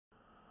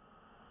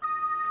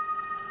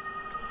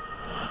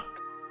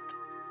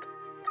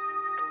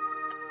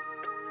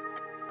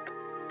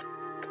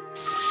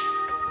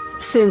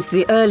Since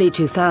the early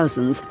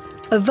 2000s,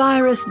 a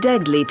virus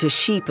deadly to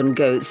sheep and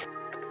goats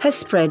has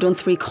spread on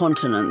 3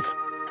 continents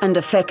and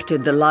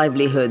affected the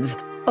livelihoods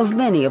of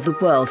many of the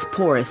world's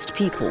poorest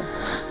people.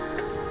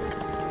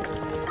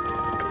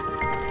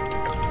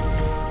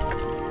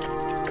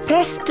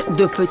 Peste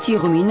de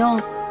Petits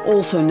Ruminants,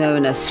 also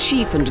known as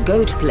sheep and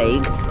goat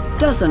plague,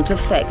 doesn't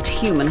affect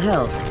human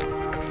health.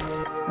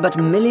 But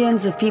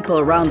millions of people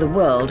around the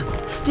world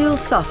still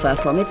suffer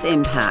from its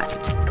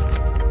impact.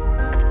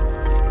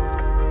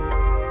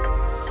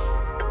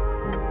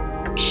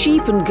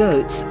 Sheep and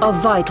goats are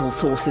vital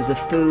sources of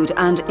food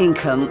and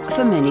income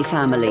for many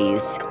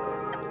families.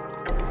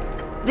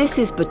 This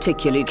is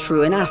particularly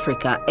true in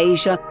Africa,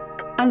 Asia,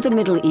 and the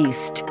Middle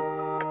East,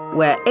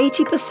 where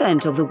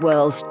 80% of the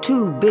world's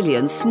 2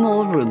 billion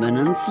small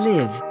ruminants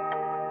live.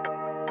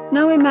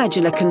 Now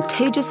imagine a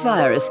contagious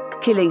virus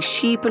killing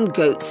sheep and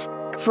goats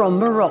from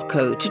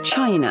Morocco to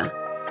China.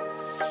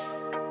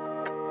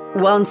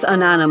 Once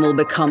an animal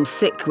becomes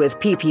sick with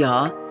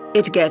PPR,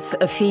 it gets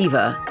a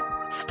fever,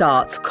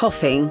 starts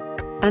coughing,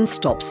 and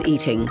stops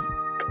eating.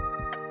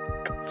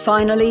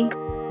 Finally,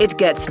 it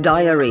gets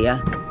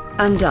diarrhea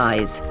and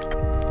dies.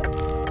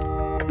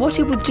 What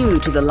it would do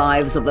to the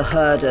lives of the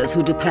herders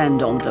who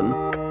depend on them.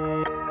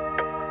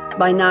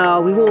 By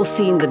now, we've all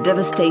seen the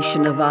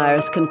devastation a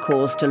virus can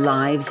cause to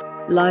lives,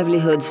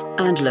 livelihoods,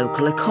 and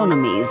local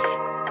economies.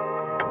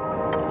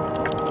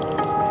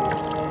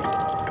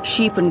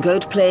 Sheep and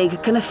goat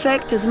plague can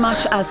affect as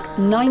much as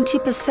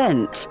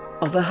 90%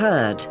 of a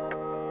herd.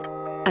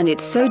 And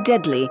it's so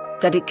deadly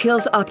that it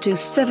kills up to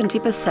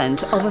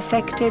 70% of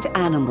affected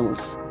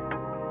animals.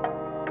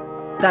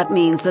 That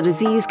means the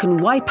disease can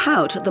wipe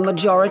out the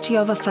majority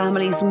of a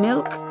family's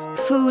milk,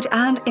 food,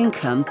 and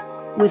income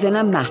within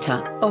a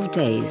matter of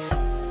days.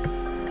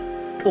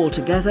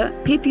 Altogether,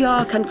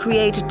 PPR can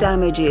create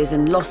damages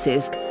and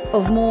losses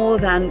of more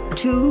than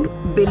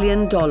 $2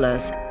 billion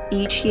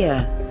each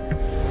year.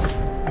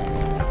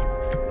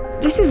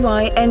 This is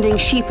why ending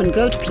sheep and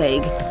goat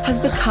plague has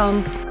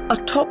become a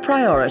top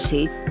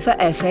priority for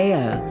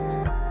FAO.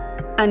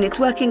 And it's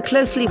working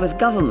closely with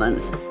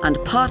governments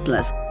and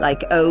partners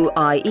like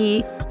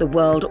OIE, the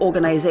World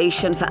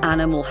Organization for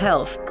Animal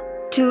Health,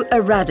 to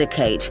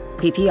eradicate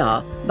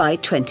PPR by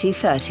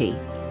 2030.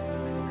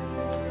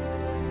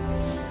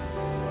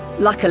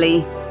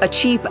 Luckily, a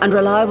cheap and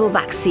reliable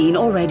vaccine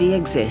already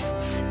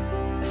exists.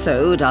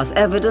 So does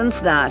evidence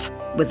that,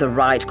 with the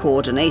right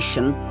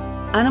coordination,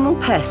 animal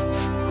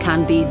pests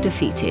can be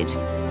defeated.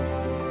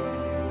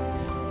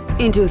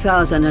 In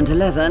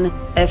 2011,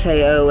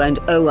 FAO and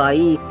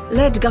OIE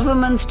led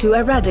governments to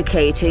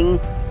eradicating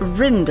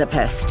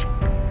Peste,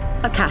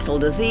 a cattle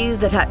disease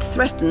that had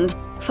threatened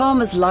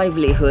farmers'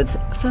 livelihoods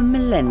for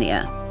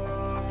millennia.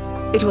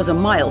 It was a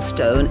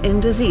milestone in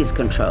disease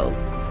control.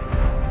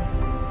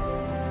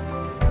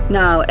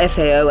 Now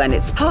FAO and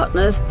its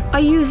partners are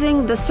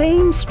using the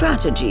same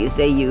strategies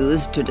they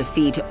used to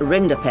defeat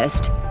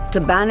Peste to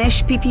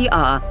banish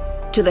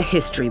PPR to the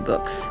history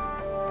books.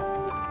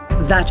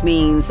 That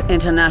means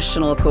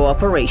international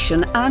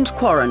cooperation and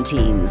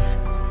quarantines.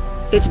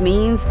 It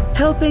means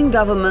helping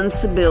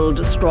governments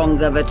build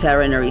stronger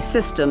veterinary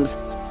systems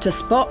to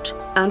spot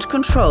and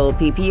control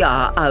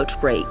PPR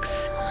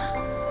outbreaks.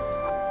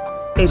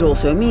 It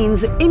also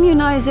means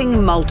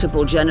immunizing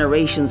multiple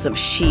generations of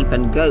sheep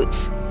and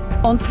goats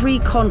on 3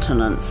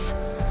 continents,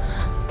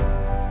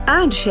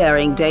 and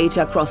sharing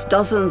data across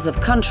dozens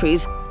of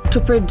countries to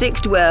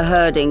predict where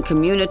herding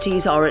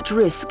communities are at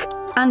risk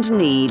and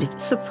need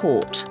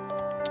support.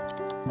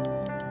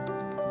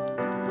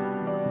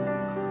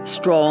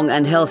 Strong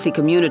and healthy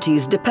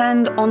communities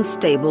depend on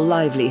stable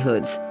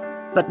livelihoods,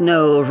 but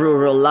no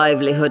rural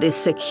livelihood is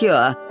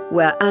secure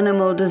where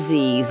animal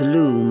disease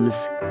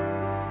looms.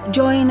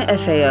 Join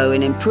FAO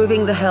in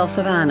improving the health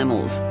of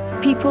animals,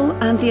 people,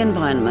 and the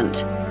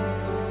environment.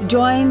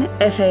 Join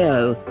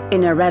FAO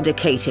in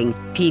eradicating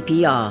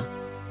PPR.